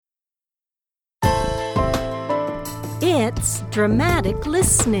It's Dramatic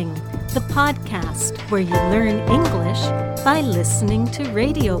Listening, the podcast where you learn English by listening to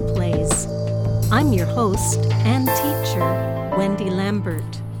radio plays. I'm your host and teacher, Wendy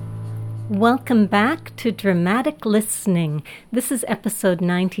Lambert. Welcome back to Dramatic Listening. This is episode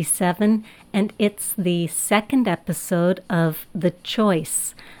 97, and it's the second episode of The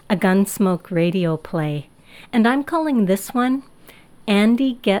Choice, a Gunsmoke radio play. And I'm calling this one,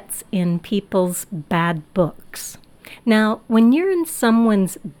 Andy Gets in People's Bad Books. Now, when you're in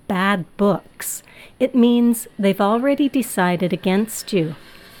someone's bad books, it means they've already decided against you.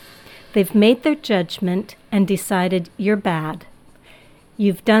 They've made their judgment and decided you're bad.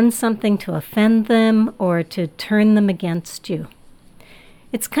 You've done something to offend them or to turn them against you.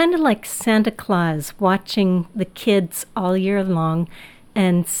 It's kind of like Santa Claus watching the kids all year long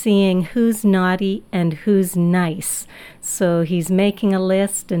and seeing who's naughty and who's nice. So he's making a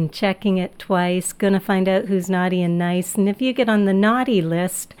list and checking it twice, going to find out who's naughty and nice. And if you get on the naughty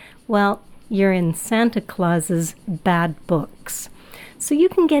list, well, you're in Santa Claus's bad books. So you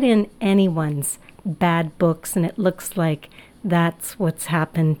can get in anyone's bad books, and it looks like that's what's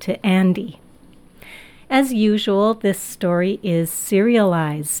happened to Andy. As usual, this story is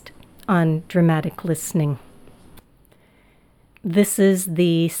serialized on Dramatic Listening. This is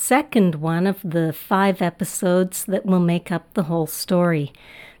the second one of the 5 episodes that will make up the whole story.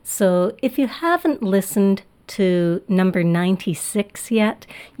 So if you haven't listened to number 96 yet,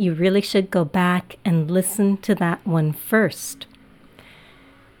 you really should go back and listen to that one first.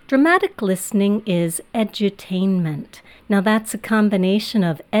 Dramatic listening is edutainment. Now that's a combination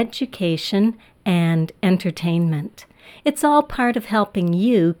of education and entertainment. It's all part of helping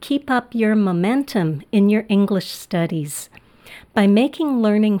you keep up your momentum in your English studies. By making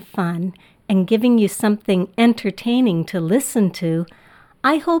learning fun and giving you something entertaining to listen to,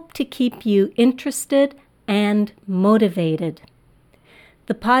 I hope to keep you interested and motivated.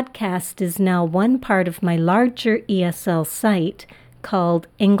 The podcast is now one part of my larger ESL site called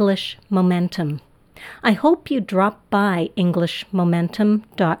English Momentum. I hope you drop by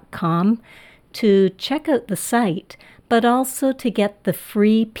EnglishMomentum.com to check out the site, but also to get the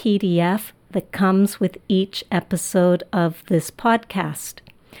free PDF that comes with each episode of this podcast.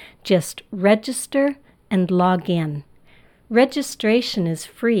 Just register and log in. Registration is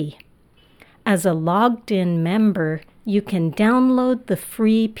free. As a logged-in member, you can download the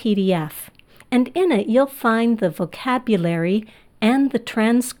free PDF, and in it you'll find the vocabulary and the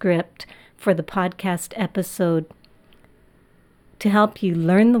transcript for the podcast episode to help you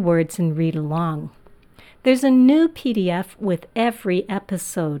learn the words and read along. There's a new PDF with every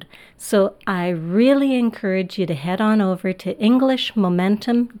episode, so I really encourage you to head on over to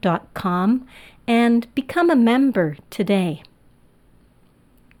EnglishMomentum.com and become a member today.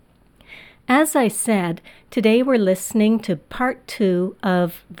 As I said, today we're listening to part 2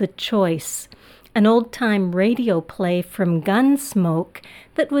 of The Choice, an old-time radio play from Gunsmoke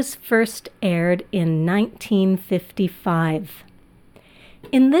that was first aired in 1955.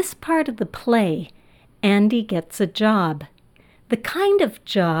 In this part of the play, Andy gets a job, the kind of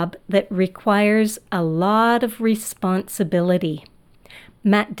job that requires a lot of responsibility.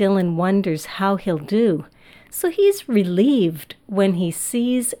 Matt Dillon wonders how he'll do, so he's relieved when he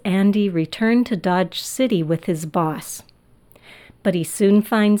sees Andy return to Dodge City with his boss. But he soon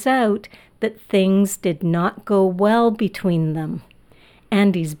finds out that things did not go well between them.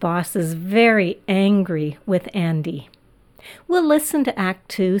 Andy's boss is very angry with Andy. We'll listen to Act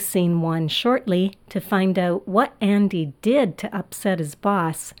 2, Scene 1 shortly to find out what Andy did to upset his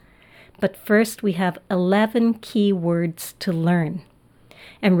boss. But first we have 11 key words to learn.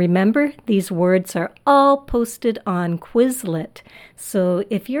 And remember, these words are all posted on Quizlet. So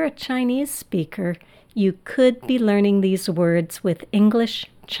if you're a Chinese speaker, you could be learning these words with English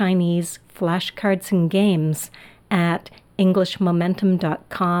Chinese flashcards and games at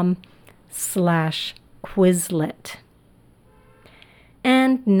EnglishMomentum.com/Quizlet.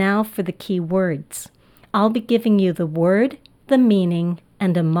 And now for the key words. I'll be giving you the word, the meaning,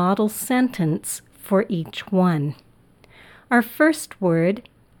 and a model sentence for each one. Our first word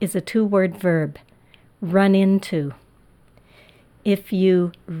is a 2-word verb, run into. If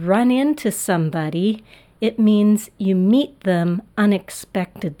you run into somebody, it means you meet them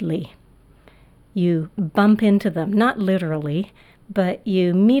unexpectedly. You bump into them, not literally, but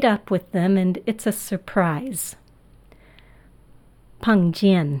you meet up with them and it's a surprise. 碰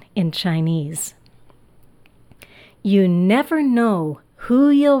见 in Chinese. You never know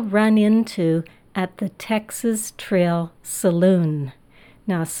who you'll run into at the Texas Trail Saloon.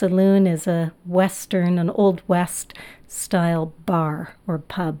 Now, a saloon is a Western, an Old West style bar or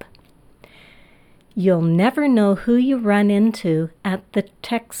pub. You'll never know who you run into at the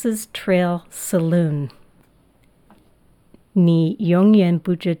Texas Trail Saloon. 你永远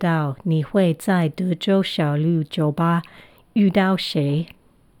不知道你会在德州小路酒吧遇到谁。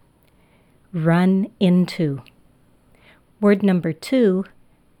Run into. Word number 2,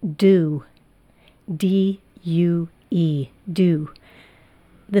 due. D-U-E, due.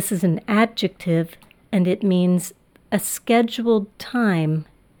 This is an adjective, and it means a scheduled time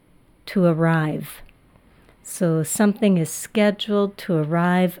to arrive. So something is scheduled to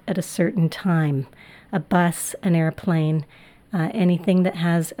arrive at a certain time. A bus, an airplane, anything that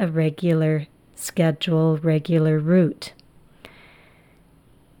has a regular schedule, regular route.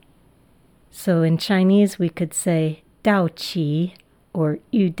 So in Chinese, we could say 到期 or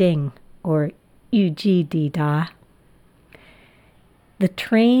预定 or 预计抵达. The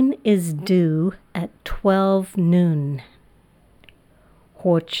train is due at 12 noon.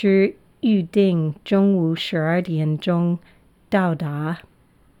 火车预定中午12点钟到达.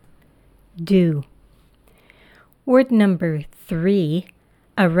 Due. Word number 3,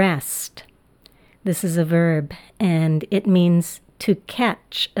 arrest. This is a verb, and it means to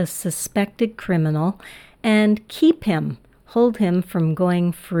catch a suspected criminal and keep him, hold him from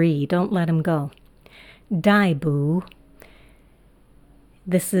going free. Don't let him go. 逮捕.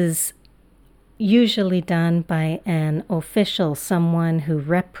 This is usually done by an official, someone who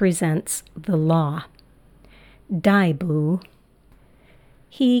represents the law. 逮捕.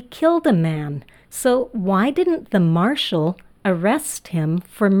 He killed a man, so why didn't the marshal arrest him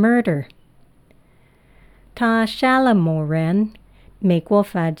for murder? 他杀了某人，美国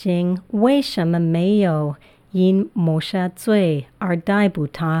法庭为什么没有因谋杀罪而逮捕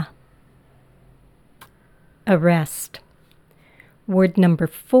他？ Arrest. Word number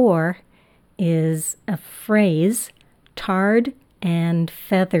 4 is a phrase, tarred and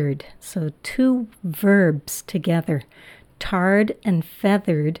feathered. So 2 verbs together. Tarred and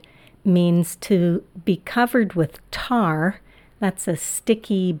feathered means to be covered with tar. That's a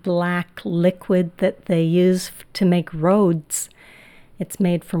sticky black liquid that they use to make roads. It's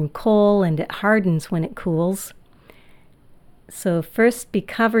made from coal and it hardens when it cools. So first be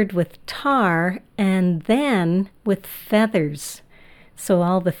covered with tar and then with feathers. So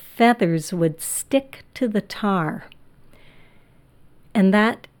all the feathers would stick to the tar. And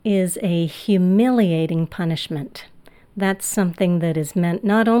that is a humiliating punishment. That's something that is meant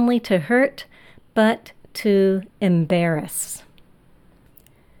not only to hurt, but to embarrass.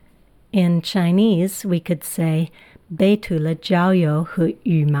 In Chinese, we could say, 被吐了椒油和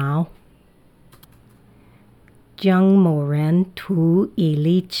羽毛. 将某人涂以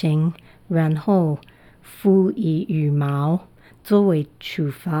沥青，然后敷以羽毛，作为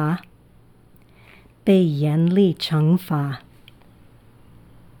处罚，被严厉惩罚.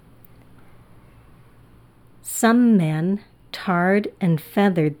 Some men tarred and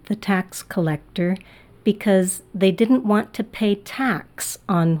feathered the tax collector because they didn't want to pay tax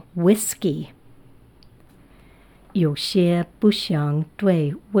on whiskey. 有些不想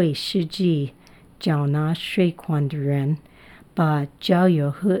对未实际缴纳税款的人，把椒油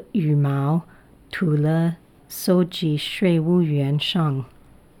和羽毛涂了收集税务员上.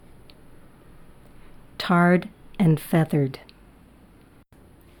 Tarred and feathered.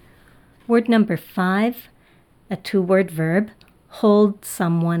 Word number 5, a 2-word verb, hold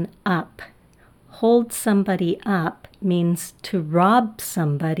someone up. Hold somebody up means to rob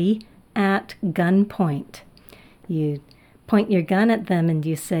somebody at gunpoint. You point your gun at them and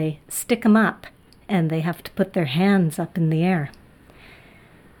you say, stick 'em up, and they have to put their hands up in the air.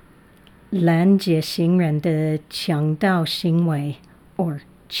 拦截行人的强盗行为 or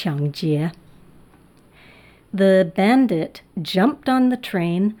抢劫. The bandit jumped on the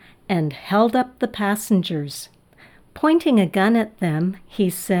train and held up the passengers. Pointing a gun at them, he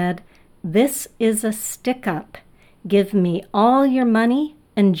said, "This is a stick-up. Give me all your money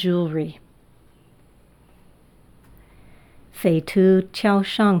and jewelry." 匪徒跳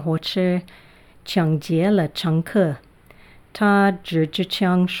上火车，抢劫了乘客。他指着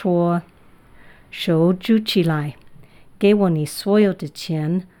枪说：“手举起来，给我你所有的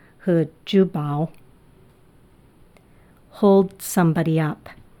钱和珠宝。” Hold somebody up.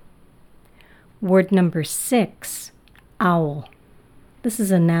 Word number 6, owl. This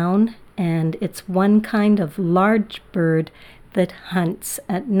is a noun, and it's one kind of large bird that hunts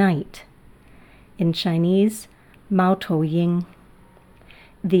at night. In Chinese, 猫头鹰.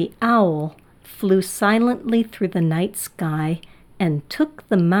 The owl flew silently through the night sky and took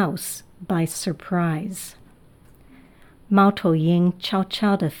the mouse by surprise. 猫头鹰悄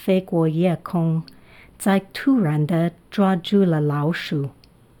悄地飞过夜空，再突然地抓住了老鼠。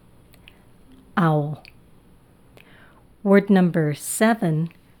owl. Word number 7,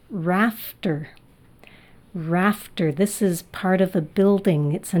 rafter. Rafter, this is part of a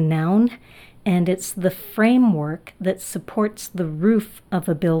building. It's a noun, and it's the framework that supports the roof of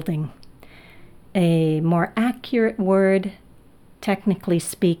a building. A more accurate word, technically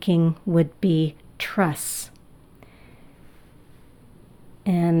speaking, would be truss.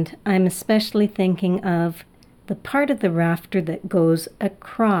 And I'm especially thinking of the part of the rafter that goes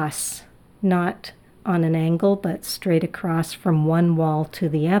across, not on an angle, but straight across from one wall to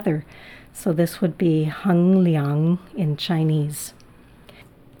the other. So this would be heng liang in Chinese.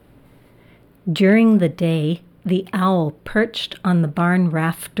 During the day, the owl perched on the barn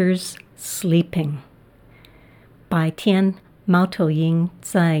rafters, sleeping. 白天，猫头鹰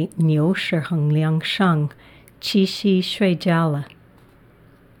在牛屎横梁上栖息睡觉了。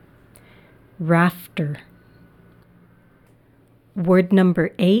Rafter. Word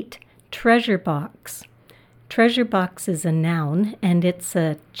number 8, treasure box. Treasure box is a noun, and it's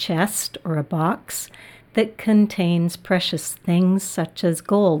a chest or a box that contains precious things such as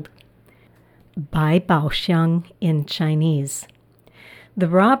gold. 百宝箱 in Chinese. The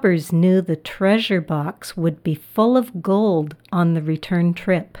robbers knew the treasure box would be full of gold on the return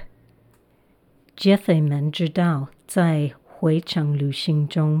trip. 劫匪们知道，在回程旅行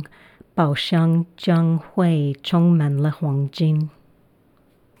中，宝箱将会充满了黄金。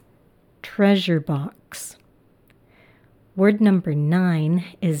Treasure box. Word number 9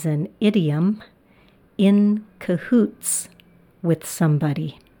 is an idiom, in cahoots with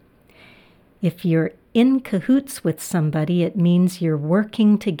somebody. If you're in cahoots with somebody, it means you're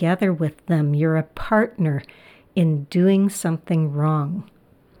working together with them. You're a partner in doing something wrong.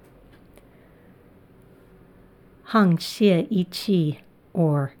 沆瀣一气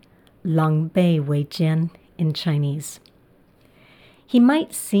or 狼狈为奸 in Chinese. He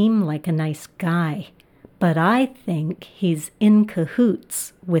might seem like a nice guy, but I think he's in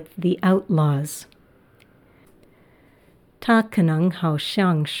cahoots with the outlaws. 他可能好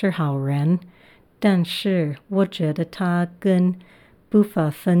像是好人，但是我觉得他跟不法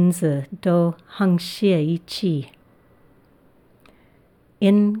分子都沆瀣一气。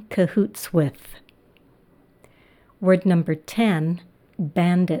In cahoots with. Word number 10,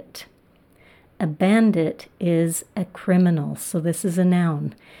 bandit. A bandit is a criminal, so this is a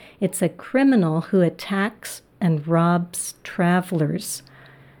noun. It's a criminal who attacks and robs travelers.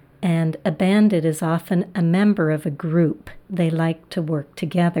 And a bandit is often a member of a group. They like to work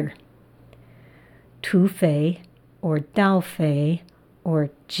together. 土匪 or 盗匪 or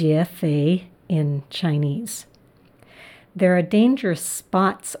劫匪 in Chinese. There are dangerous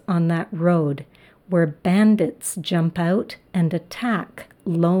spots on that road where bandits jump out and attack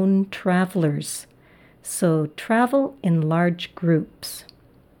lone travelers. So travel in large groups.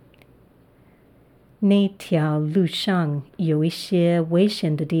 那条路上有一些危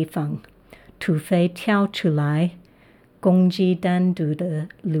险的地方，土匪跳出来攻击单独的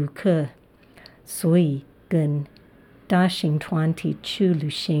旅客，所以跟大型团体去旅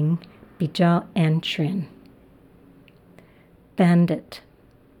行比较安全。Bandit.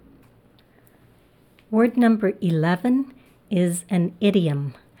 Word number 11 is an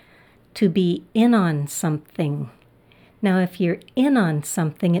idiom, to be in on something. Now, if you're in on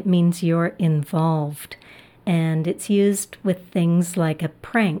something, it means you're involved, and it's used with things like a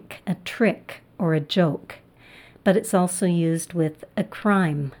prank, a trick, or a joke. But it's also used with a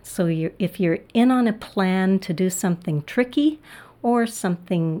crime. So if you're in on a plan to do something tricky or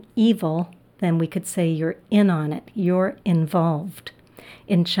something evil, then we could say you're in on it, you're involved.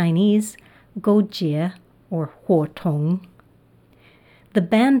 In Chinese, 勾结 or 伙同. The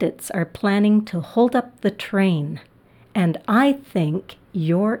bandits are planning to hold up the train, and I think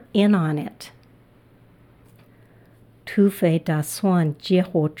you're in on it. 土匪打算劫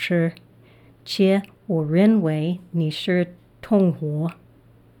火车，且我认为你是同伙。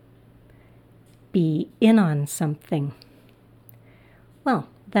Be in on something. Well,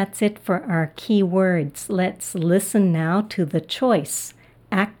 that's it for our key words. Let's listen now to the choice,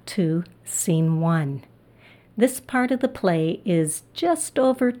 Act 2, Scene 1. This part of the play is just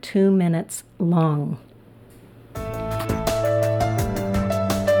over 2 minutes long.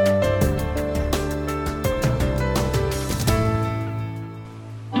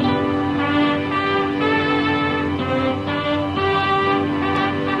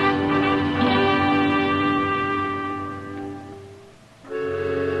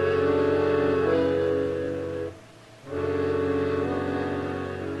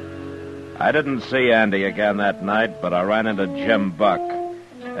 I didn't see Andy again that night, but I ran into Jim Buck,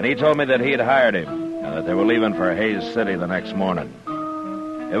 and he told me that he'd hired him and that they were leaving for Hayes City the next morning.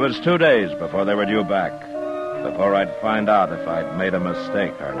 It was 2 days before they were due back, before I'd find out if I'd made a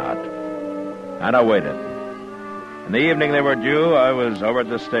mistake or not. And I waited. In the evening they were due, I was over at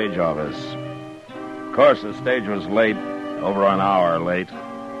the stage office. Of course, the stage was late, over an hour late,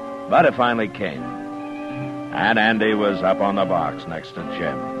 but it finally came. And Andy was up on the box next to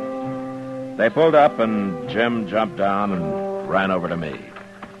Jim. They pulled up, and Jim jumped down and ran over to me.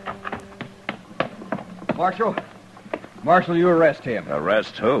 Marshal, you arrest him.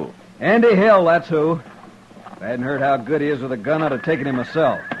 Arrest who? Andy Hill, that's who. If I hadn't heard how good he is with a gun, I'd have taken him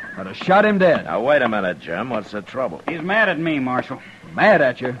myself. I'd have shot him dead. Now, wait a minute, Jim. What's the trouble? He's mad at me, Marshal. Mad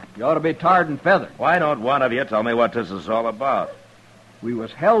at you? You ought to be tarred and feathered. Why don't one of you tell me what this is all about? We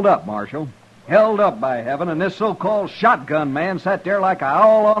was held up, Marshal. Held up, by heaven, and this so-called shotgun man sat there like a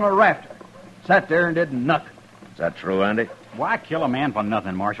owl on a rafter. Sat there and did nothing. Is that true, Andy? Why kill a man for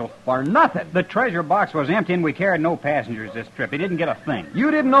nothing, Marshal? For nothing? The treasure box was empty and we carried no passengers this trip. He didn't get a thing.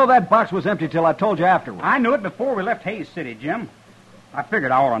 You didn't know that box was empty till I told you afterward. I knew it before we left Hayes City, Jim. I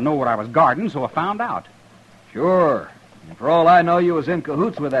figured I ought to know what I was guarding, so I found out. Sure. And for all I know, you was in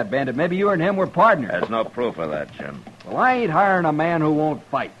cahoots with that bandit. Maybe you and him were partners. There's no proof of that, Jim. Well, I ain't hiring a man who won't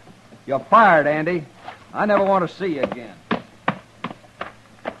fight. You're fired, Andy. I never want to see you again.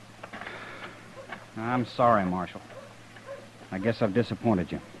 I'm sorry, Marshal. I guess I've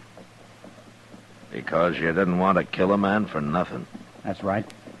disappointed you. Because you didn't want to kill a man for nothing. That's right.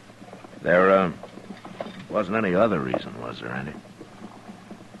 There, wasn't any other reason, was there, Andy?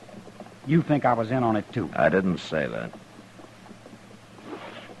 You think I was in on it, too. I didn't say that.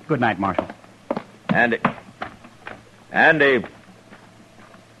 Good night, Marshal. Andy. Andy.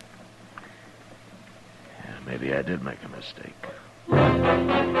 Yeah, maybe I did make a mistake.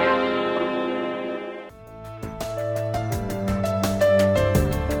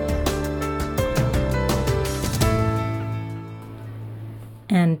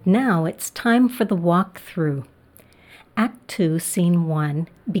 And now it's time for the walkthrough. Act 2, Scene 1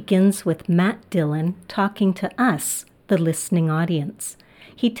 begins with Matt Dillon talking to us, the listening audience.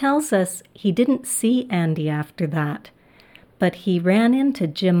 He tells us he didn't see Andy after that, but he ran into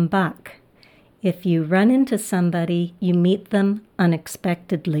Jim Buck. If you run into somebody, you meet them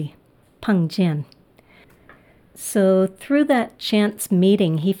unexpectedly. 碰见. So through that chance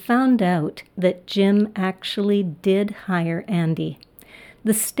meeting, he found out that Jim actually did hire Andy.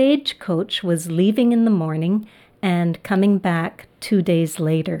 The stagecoach was leaving in the morning and coming back 2 days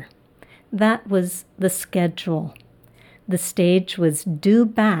later. That was the schedule. The stage was due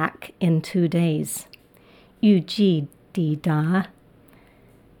back in 2 days. 预计抵达.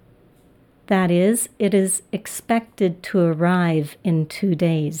 That is, it is expected to arrive in 2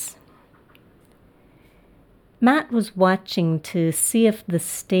 days. Matt was watching to see if the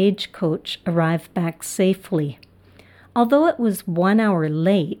stagecoach arrived back safely. Although it was 1 hour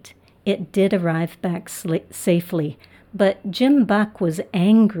late, it did arrive back safely, but Jim Buck was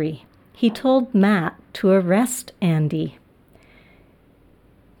angry. He told Matt to arrest Andy.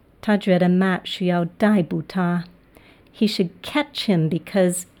 他觉得 Matt 需要逮捕他. He should catch him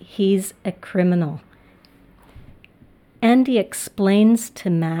because he's a criminal. Andy explains to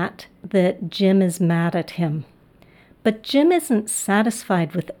Matt that Jim is mad at him. But Jim isn't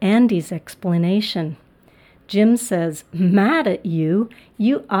satisfied with Andy's explanation. Jim says, mad at you?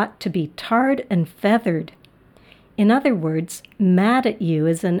 You ought to be tarred and feathered. In other words, mad at you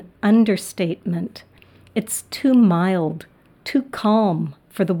is an understatement. It's too mild, too calm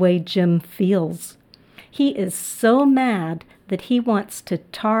for the way Jim feels. He is so mad that he wants to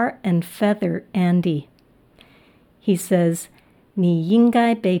tar and feather Andy. He says, 你应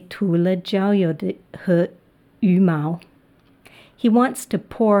该被涂了焦油的和羽毛. He wants to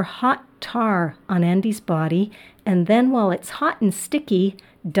pour hot tar on Andy's body, and then while it's hot and sticky,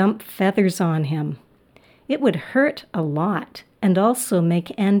 dump feathers on him. It would hurt a lot and also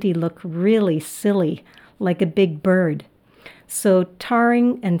make Andy look really silly, like a big bird. So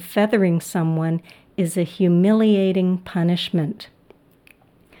tarring and feathering someone is a humiliating punishment.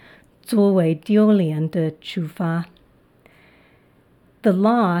 作为丢脸的处罚. The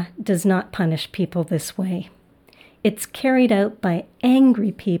law does not punish people this way. It's carried out by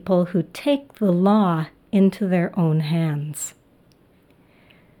angry people who take the law into their own hands.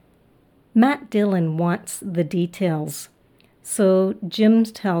 Matt Dillon wants the details, so Jim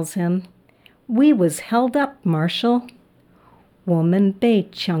tells him, We was held up, Marshal. 我们被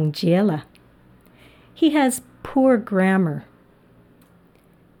抢劫了. He has poor grammar.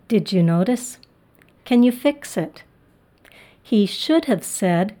 Did you notice? Can you fix it? He should have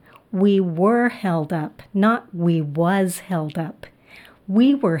said, we were held up, not we was held up.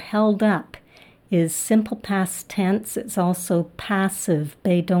 We were held up. is simple past tense. It's also passive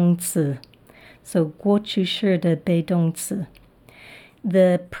被动词. So 过去式的被动词.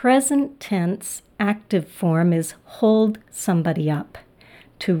 The present tense active form is hold somebody up,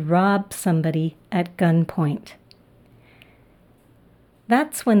 to rob somebody at gunpoint.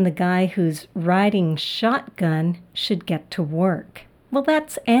 That's when the guy who's riding shotgun should get to work. Well,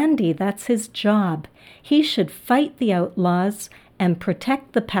 that's Andy. That's his job. He should fight the outlaws and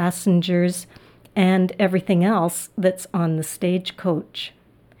protect the passengers and everything else that's on the stagecoach.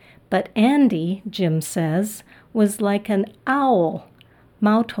 But Andy, Jim says, was like an owl,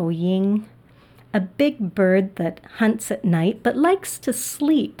 猫头鹰, a big bird that hunts at night but likes to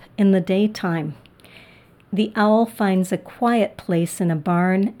sleep in the daytime. The owl finds a quiet place in a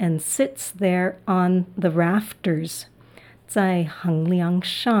barn and sits there on the rafters, 在横梁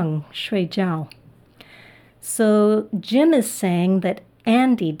上睡觉. So Jim is saying that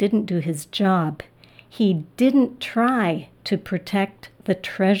Andy didn't do his job. He didn't try to protect the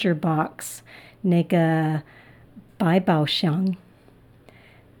treasure box, 那个百宝箱.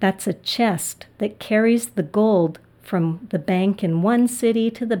 That's a chest that carries the gold from the bank in one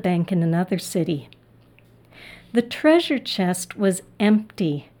city to the bank in another city. The treasure chest was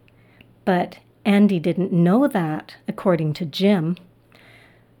empty, but Andy didn't know that, according to Jim.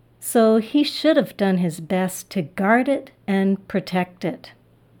 So he should have done his best to guard it and protect it.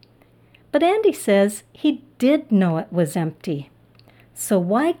 But Andy says he did know it was empty. So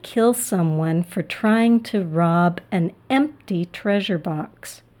why kill someone for trying to rob an empty treasure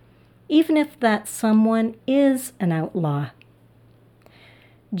box, even if that someone is an outlaw?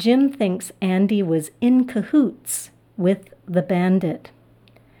 Jim thinks Andy was in cahoots with the bandit.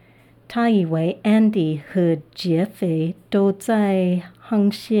 他以为 Andy 和劫匪都在沆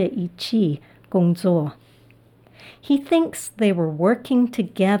瀣一气工作. He thinks they were working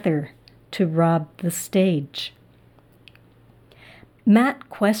together to rob the stage. Matt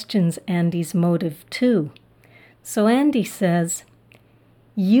questions Andy's motive too. So Andy says,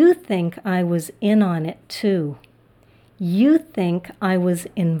 "You think I was in on it too. You think I was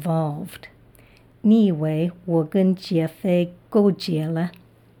involved. 你以为我跟劫匪勾结了?"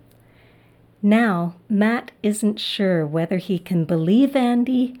 Now, Matt isn't sure whether he can believe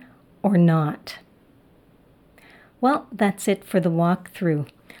Andy or not. Well, that's it for the walkthrough.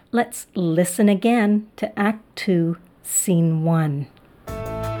 Let's listen again to Act 2, Scene 1.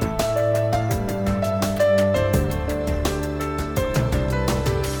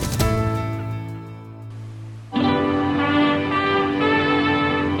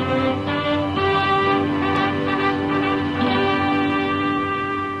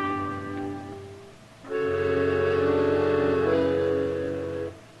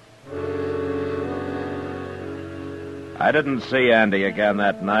 I didn't see Andy again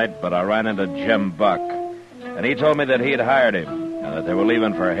that night, but I ran into Jim Buck, and he told me that he'd hired him and that they were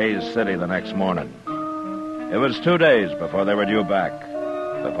leaving for Hays City the next morning. It was 2 days before they were due back,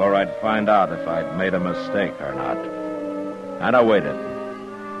 before I'd find out if I'd made a mistake or not. And I waited.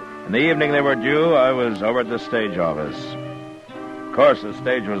 In the evening they were due, I was over at the stage office. Of course, the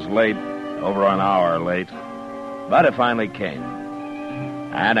stage was late, over an hour late, but it finally came.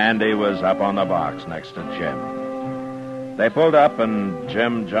 And Andy was up on the box next to Jim. They pulled up, and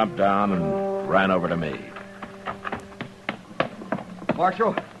Jim jumped down and ran over to me.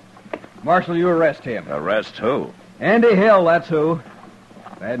 Marshal, you arrest him. Arrest who? Andy Hill, that's who.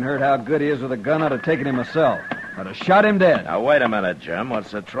 If I hadn't heard how good he is with a gun, I'd have taken him myself. I'd have shot him dead. Now, wait a minute, Jim.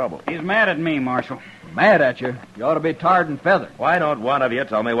 What's the trouble? He's mad at me, Marshal. Mad at you? You ought to be tarred and feathered. Why don't one of you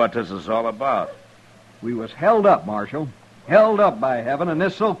tell me what this is all about? We was held up, Marshal. Held up by heaven, and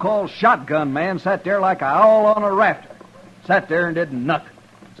this so-called shotgun man sat there like an owl on a rafter. Sat there and did nothing.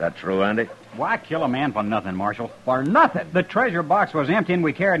 Is that true, Andy? Why kill a man for nothing, Marshal? For nothing? The treasure box was empty and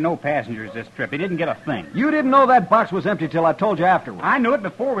we carried no passengers this trip. He didn't get a thing. You didn't know that box was empty till I told you afterward. I knew it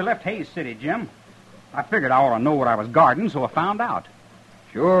before we left Hays City, Jim. I figured I ought to know what I was guarding, so I found out.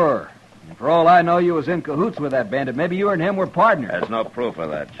 Sure. And for all I know, you was in cahoots with that bandit. Maybe you and him were partners. There's no proof of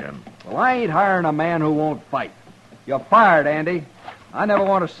that, Jim. Well, I ain't hiring a man who won't fight. You're fired, Andy. I never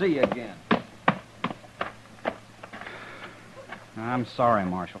want to see you again. I'm sorry,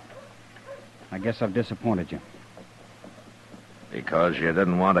 Marshal. I guess I've disappointed you. Because you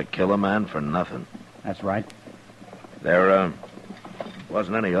didn't want to kill a man for nothing. That's right. There,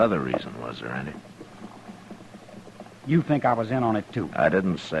 wasn't any other reason, was there, Andy? You think I was in on it, too. I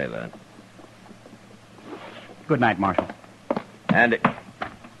didn't say that. Good night, Marshal. Andy.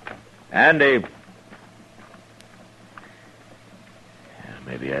 Andy. Yeah,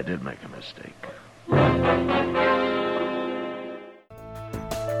 maybe I did make a mistake.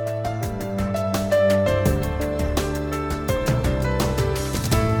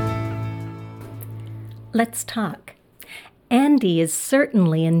 Let's talk. Andy is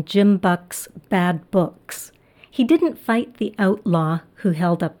certainly in Jim Buck's bad books. He didn't fight the outlaw who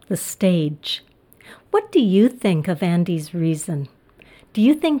held up the stage. What do you think of Andy's reason? Do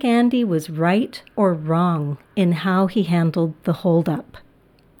you think Andy was right or wrong in how he handled the holdup?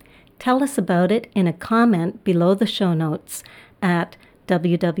 Tell us about it in a comment below the show notes at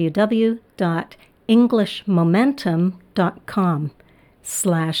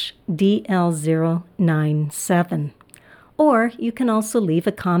www.englishmomentum.com/DL097. Or you can also leave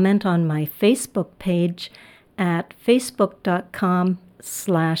a comment on my Facebook page at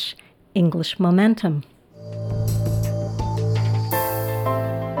facebook.com/EnglishMomentum.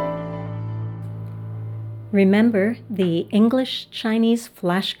 Remember, the English-Chinese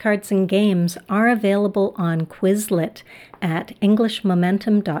flashcards and games are available on Quizlet at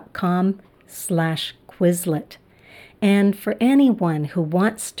EnglishMomentum.com/Quizlet. And for anyone who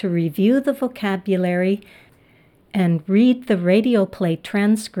wants to review the vocabulary and read the radio play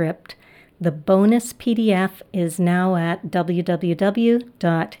transcript, the bonus PDF is now at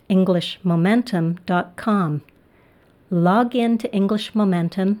www.englishmomentum.com. Log in to English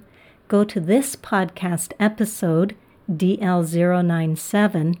Momentum, go to this podcast episode,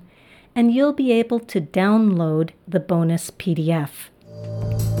 DL097, and you'll be able to download the bonus PDF.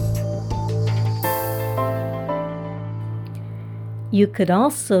 You could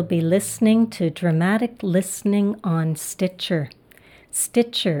also be listening to Dramatic Listening on Stitcher.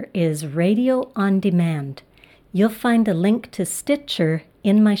 Stitcher is radio on demand. You'll find a link to Stitcher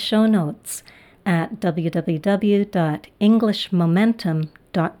in my show notes at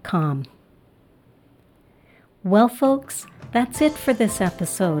www.englishmomentum.com. Well, folks, that's it for this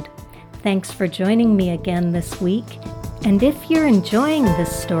episode. Thanks for joining me again this week. And if you're enjoying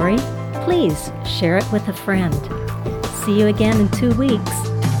this story, please share it with a friend. See you again in 2 weeks.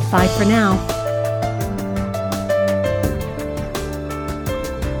 Bye for now.